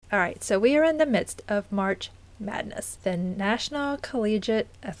All right, so we are in the midst of March Madness. The National Collegiate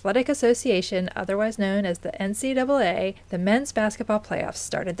Athletic Association, otherwise known as the NCAA, the men's basketball playoffs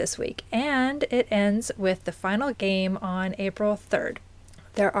started this week, and it ends with the final game on April 3rd.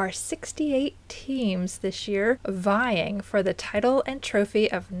 There are 68 teams this year vying for the title and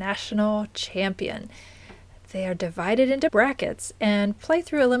trophy of national champion. They are divided into brackets and play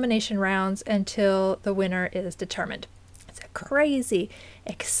through elimination rounds until the winner is determined. It's a crazy,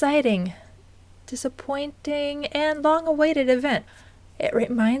 exciting, disappointing, and long-awaited event. It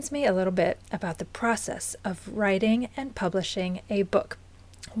reminds me a little bit about the process of writing and publishing a book.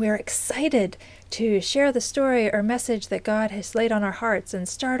 We're excited to share the story or message that God has laid on our hearts and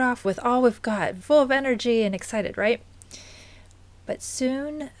start off with all we've got, full of energy and excited, right? But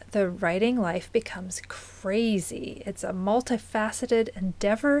soon the writing life becomes crazy. It's a multifaceted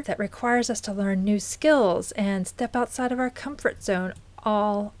endeavor that requires us to learn new skills and step outside of our comfort zone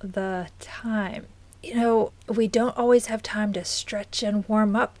all the time. You know, we don't always have time to stretch and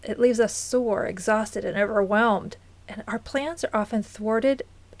warm up. It leaves us sore, exhausted, and overwhelmed. And our plans are often thwarted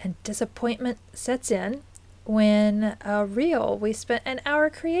and disappointment sets in when a reel we spent an hour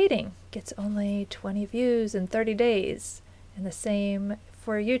creating gets only 20 views in 30 days. And the same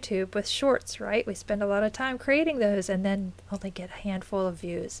for YouTube with shorts, right? We spend a lot of time creating those and then only get a handful of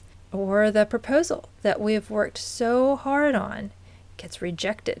views. Or the proposal that we've worked so hard on gets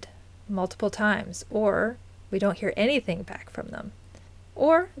rejected multiple times, or we don't hear anything back from them.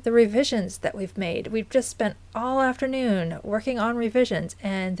 Or the revisions that we've made. We've just spent all afternoon working on revisions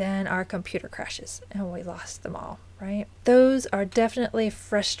and then our computer crashes and we lost them all, right? Those are definitely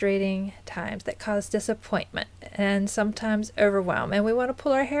frustrating times that cause disappointment and sometimes overwhelm, and we want to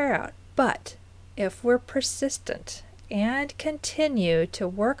pull our hair out. But if we're persistent and continue to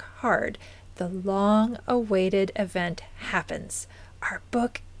work hard, the long-awaited event happens. Our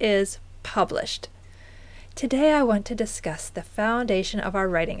book is published. Today I want to discuss the foundation of our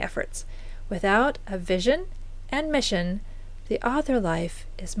writing efforts. Without a vision and mission, the author life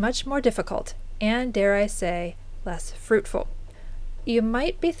is much more difficult and, dare I say, less fruitful. You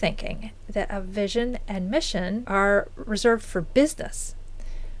might be thinking that a vision and mission are reserved for business.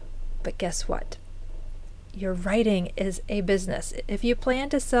 But guess what? Your writing is a business. If you plan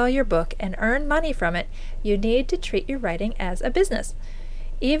to sell your book and earn money from it, you need to treat your writing as a business.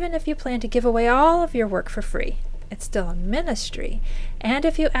 Even if you plan to give away all of your work for free, it's still a ministry. And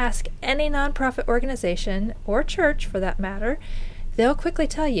if you ask any nonprofit organization, or church for that matter, they'll quickly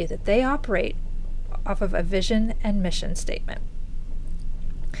tell you that they operate off of a vision and mission statement.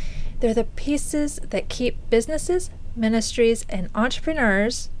 They're the pieces that keep businesses, ministries, and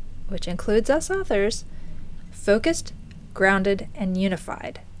entrepreneurs, which includes us authors, focused, grounded, and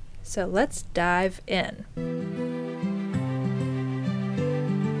unified. So let's dive in.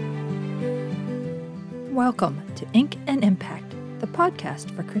 Welcome to Ink and Impact, the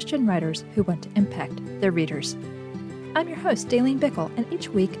podcast for Christian writers who want to impact their readers. I'm your host, Daleen Bickle, and each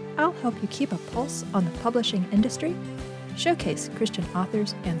week I'll help you keep a pulse on the publishing industry, showcase Christian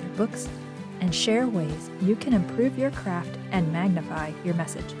authors and their books, and share ways you can improve your craft and magnify your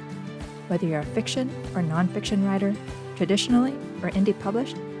message. Whether you're a fiction or nonfiction writer, traditionally or indie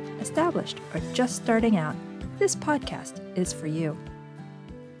published, established or just starting out, this podcast is for you.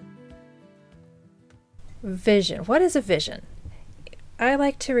 Vision. What is a vision? I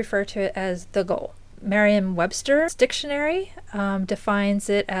like to refer to it as the goal. Merriam-Webster's dictionary defines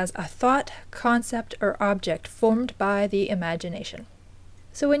it as a thought, concept, or object formed by the imagination.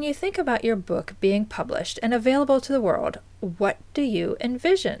 So when you think about your book being published and available to the world, what do you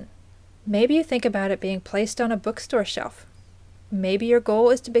envision? Maybe you think about it being placed on a bookstore shelf. Maybe your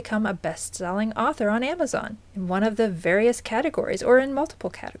goal is to become a best-selling author on Amazon in one of the various categories or in multiple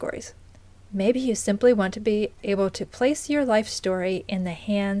categories. Maybe you simply want to be able to place your life story in the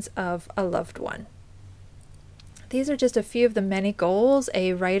hands of a loved one. These are just a few of the many goals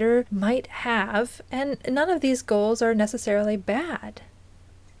a writer might have, and none of these goals are necessarily bad.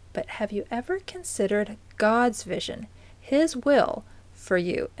 But have you ever considered God's vision, His will for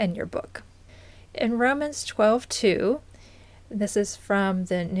you and your book? In Romans 12:2, this is from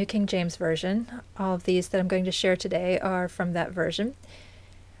the New King James Version. All of these that I'm going to share today are from that version.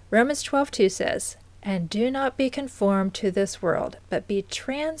 Romans 12:2 says, "And do not be conformed to this world, but be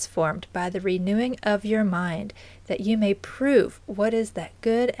transformed by the renewing of your mind, that you may prove what is that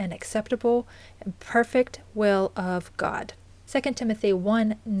good and acceptable and perfect will of God." 2 Timothy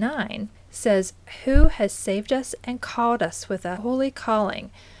 1:9 says, "Who has saved us and called us with a holy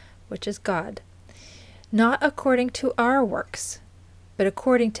calling," which is God, "not according to our works, but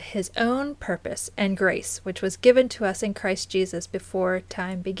according to his own purpose and grace, which was given to us in Christ Jesus before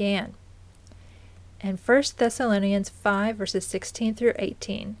time began. And 1 Thessalonians 5, verses 16 through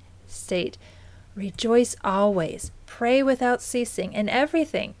 18 state, "Rejoice always, pray without ceasing, in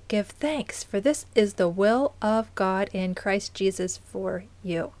everything give thanks, for this is the will of God in Christ Jesus for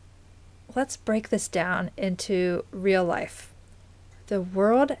you." Let's break this down into real life. The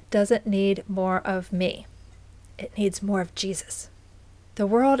world doesn't need more of me. It needs more of Jesus. The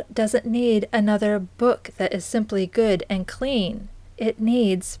world doesn't need another book that is simply good and clean. It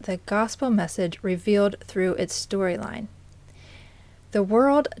needs the gospel message revealed through its storyline. The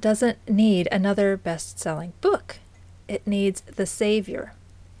world doesn't need another best-selling book. It needs the Savior.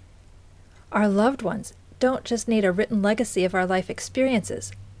 Our loved ones don't just need a written legacy of our life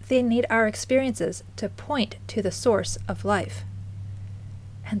experiences. They need our experiences to point to the source of life.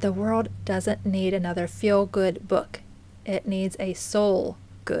 And the world doesn't need another feel-good book. It needs a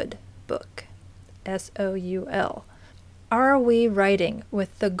soul-good book. S-O-U-L. Are we writing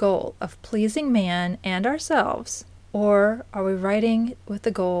with the goal of pleasing man and ourselves, or are we writing with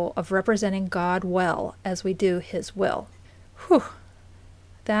the goal of representing God well as we do His will? Whew,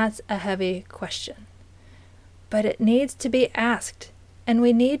 that's a heavy question. But it needs to be asked, and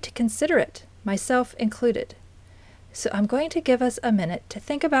we need to consider it, myself included. So I'm going to give us a minute to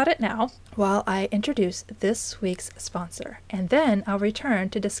think about it now while I introduce this week's sponsor, and then I'll return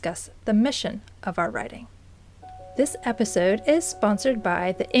to discuss the mission of our writing. This episode is sponsored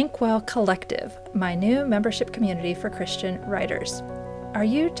by the Inkwell Collective, my new membership community for Christian writers. Are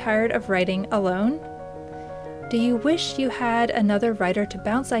you tired of writing alone? Do you wish you had another writer to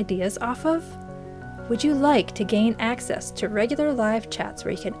bounce ideas off of? Would you like to gain access to regular live chats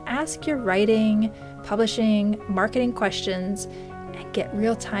where you can ask your writing, publishing, marketing questions, and get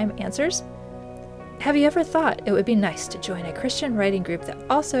real-time answers? Have you ever thought it would be nice to join a Christian writing group that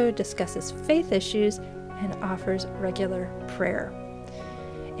also discusses faith issues and offers regular prayer?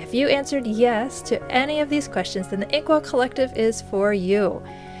 If you answered yes to any of these questions, then the Inkwell Collective is for you.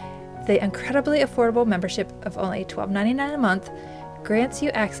 The incredibly affordable membership of only $12.99 a month grants you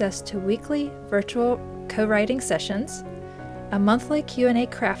access to weekly virtual co-writing sessions, a monthly Q&A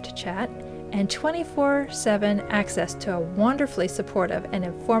craft chat, and 24/7 access to a wonderfully supportive and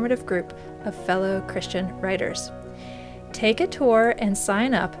informative group of fellow Christian writers. Take a tour and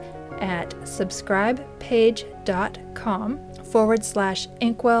sign up at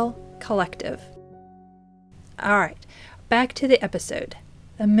subscribepage.com/Inkwell Collective. All right, back to the episode.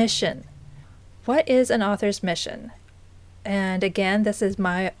 The mission. What is an author's mission? And again, this is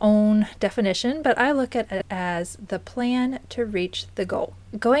my own definition, but I look at it as the plan to reach the goal.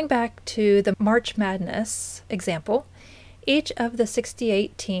 Going back to the March Madness example, each of the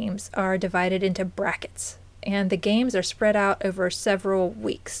 68 teams are divided into brackets, and the games are spread out over several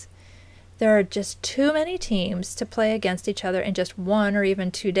weeks. There are just too many teams to play against each other in just 1 or even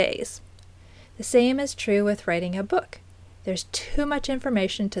 2 days. The same is true with writing a book. There's too much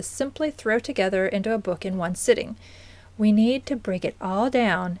information to simply throw together into a book in one sitting. We need to break it all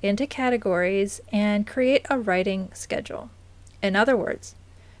down into categories and create a writing schedule. In other words,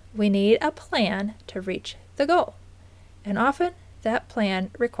 we need a plan to reach the goal. And often that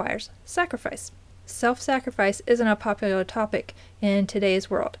plan requires sacrifice. Self-sacrifice isn't a popular topic in today's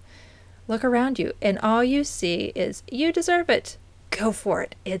world. Look around you and all you see is, you deserve it. Go for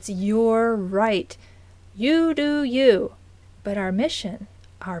it. It's your right. You do you. But our mission,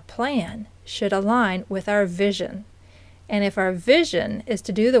 our plan, should align with our vision. And if our vision is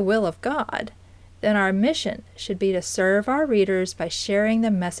to do the will of God, then our mission should be to serve our readers by sharing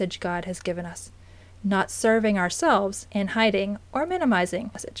the message God has given us, not serving ourselves and hiding or minimizing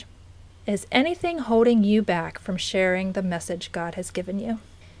the message. Is anything holding you back from sharing the message God has given you?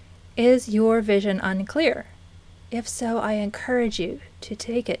 Is your vision unclear? If so, I encourage you to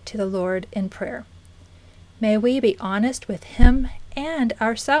take it to the Lord in prayer. May we be honest with Him and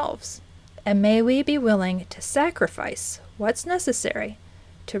ourselves. And may we be willing to sacrifice what's necessary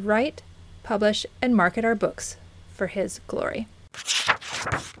to write, publish, and market our books for His glory.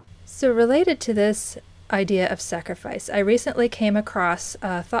 So related to this idea of sacrifice, I recently came across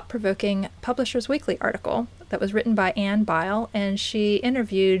a thought-provoking Publishers Weekly article that was written by Anne Bile, and she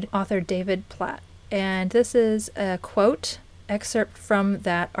interviewed author David Platt. And this is a quote excerpt from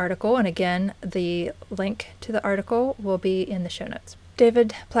that article, and again, the link to the article will be in the show notes.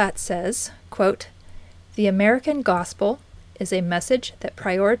 David Platt says, quote, "The American gospel is a message that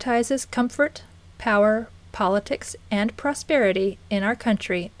prioritizes comfort, power, politics, and prosperity in our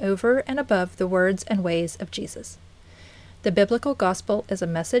country over and above the words and ways of Jesus. The biblical gospel is a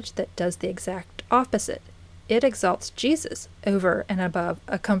message that does the exact opposite. it exalts Jesus over and above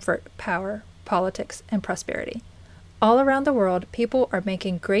a comfort, power, politics, and prosperity. All around the world, people are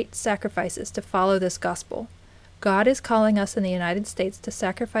making great sacrifices to follow this gospel. God is calling us in the United States to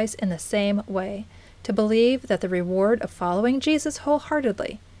sacrifice in the same way, to believe that the reward of following Jesus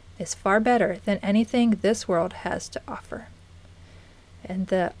wholeheartedly is far better than anything this world has to offer. And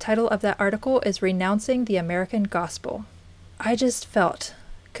the title of that article is Renouncing the American Gospel. I just felt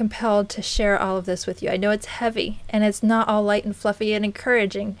compelled to share all of this with you. I know it's heavy and it's not all light and fluffy and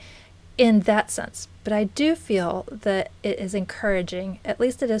encouraging in that sense, but I do feel that it is encouraging, at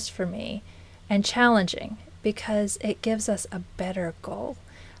least it is for me, and challenging because it gives us a better goal,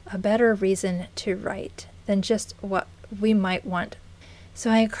 a better reason to write than just what we might want. So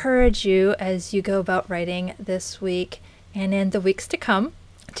I encourage you as you go about writing this week and in the weeks to come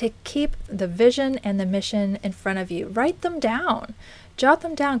to keep the vision and the mission in front of you. Write them down. Jot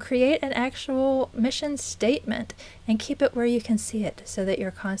them down. Create an actual mission statement and keep it where you can see it so that you're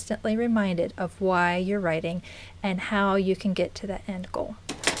constantly reminded of why you're writing and how you can get to that end goal.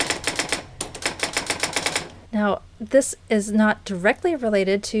 Now, this is not directly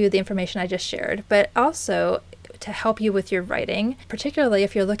related to the information I just shared, but also to help you with your writing, particularly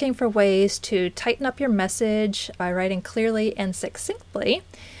if you're looking for ways to tighten up your message by writing clearly and succinctly.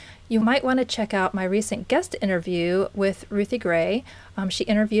 You might want to check out my recent guest interview with Ruthie Gray. She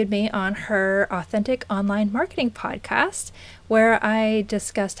interviewed me on her Authentic Online Marketing podcast, where I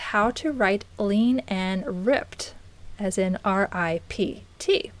discussed how to write lean and ripped, as in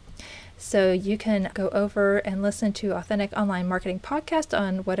R-I-P-T. So you can go over and listen to Authentic Online Marketing Podcast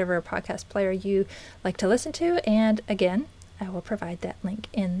on whatever podcast player you like to listen to. And again, I will provide that link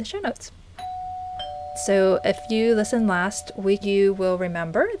in the show notes. So if you listened last week, you will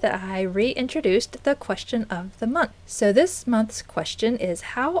remember that I reintroduced the question of the month. So this month's question is,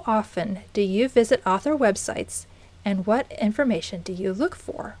 how often do you visit author websites and what information do you look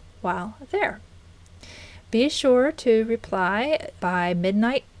for while there? Be sure to reply by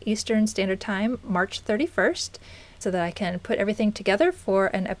midnight Eastern Standard Time, March 31st, so that I can put everything together for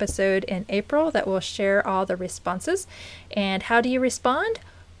an episode in April that will share all the responses. And how do you respond?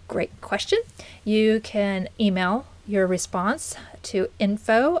 Great question. You can email your response to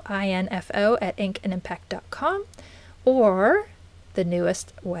info@inksandimpact.com, or the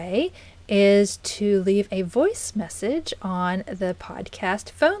newest way is to leave a voice message on the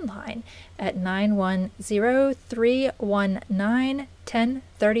podcast phone line at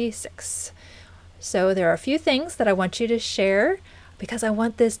 910-319-1036. So there are a few things that I want you to share because I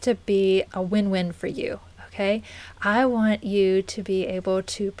want this to be a win-win for you, okay? I want you to be able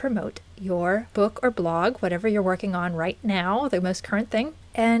to promote your book or blog, whatever you're working on right now, the most current thing,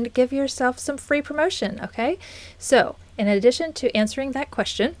 and give yourself some free promotion, okay? So in addition to answering that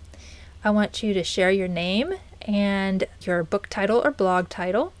question, I want you to share your name and your book title or blog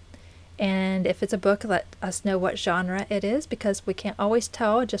title. And if it's a book, let us know what genre it is because we can't always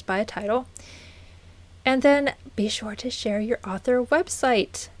tell just by a title. And then be sure to share your author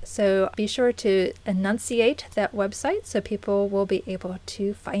website. So be sure to enunciate that website so people will be able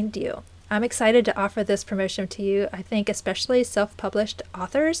to find you. I'm excited to offer this promotion to you. I think especially self-published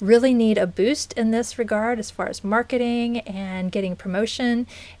authors really need a boost in this regard as far as marketing and getting promotion.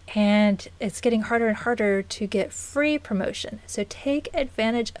 And it's getting harder and harder to get free promotion. So take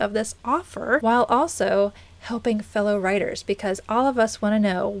advantage of this offer while also helping fellow writers, because all of us want to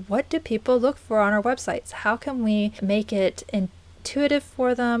know, what do people look for on our websites? How can we make it intuitive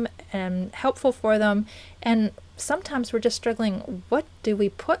for them and helpful for them? And sometimes we're just struggling, what do we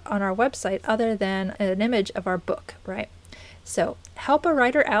put on our website other than an image of our book, right? So help a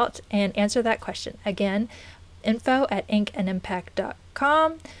writer out and answer that question. Again,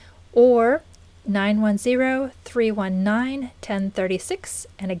 info@inksandimpact.com or 910-319-1036.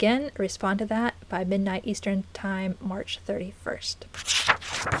 And again, respond to that by midnight Eastern Time, March 31st.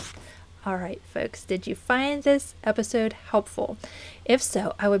 All right, folks, did you find this episode helpful? If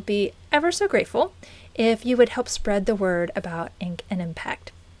so, I would be ever so grateful if you would help spread the word about Ink and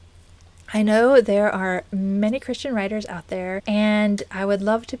Impact. I know there are many Christian writers out there, and I would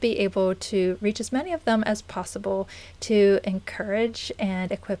love to be able to reach as many of them as possible to encourage and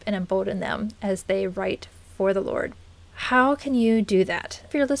equip and embolden them as they write for the Lord. How can you do that?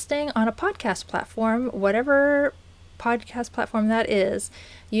 If you're listening on a podcast platform, whatever podcast platform that is,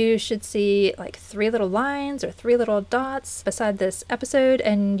 you should see like 3 little lines or 3 little dots beside this episode,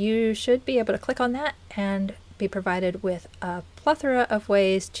 and you should be able to click on that and be provided with a plethora of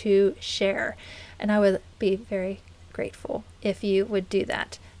ways to share. And I would be very grateful if you would do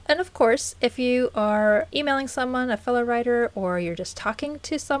that. And of course, if you are emailing someone, a fellow writer, or you're just talking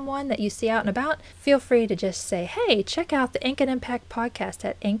to someone that you see out and about, feel free to just say, hey, check out the Ink and Impact podcast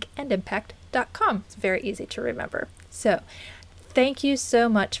at inkandimpact.com. It's very easy to remember. So thank you so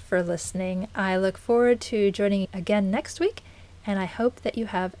much for listening. I look forward to joining you again next week, and I hope that you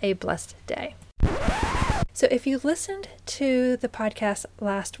have a blessed day. So if you listened to the podcast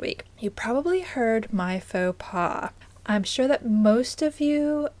last week, you probably heard my faux pas. I'm sure that most of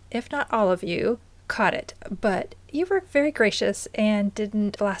you, if not all of you, caught it, but you were very gracious and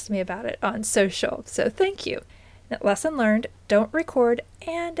didn't blast me about it on social, so thank you. Lesson learned, don't record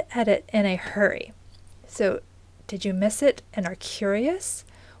and edit in a hurry. So did you miss it and are curious?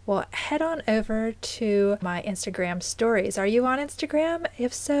 Well, head on over to my Instagram stories. Are you on Instagram?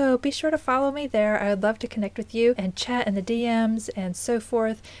 If so, be sure to follow me there. I would love to connect with you and chat in the DMs and so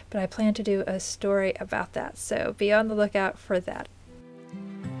forth, but I plan to do a story about that, so be on the lookout for that.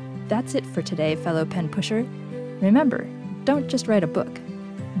 That's it for today, fellow pen pusher. Remember, don't just write a book,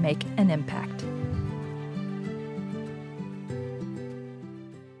 make an impact.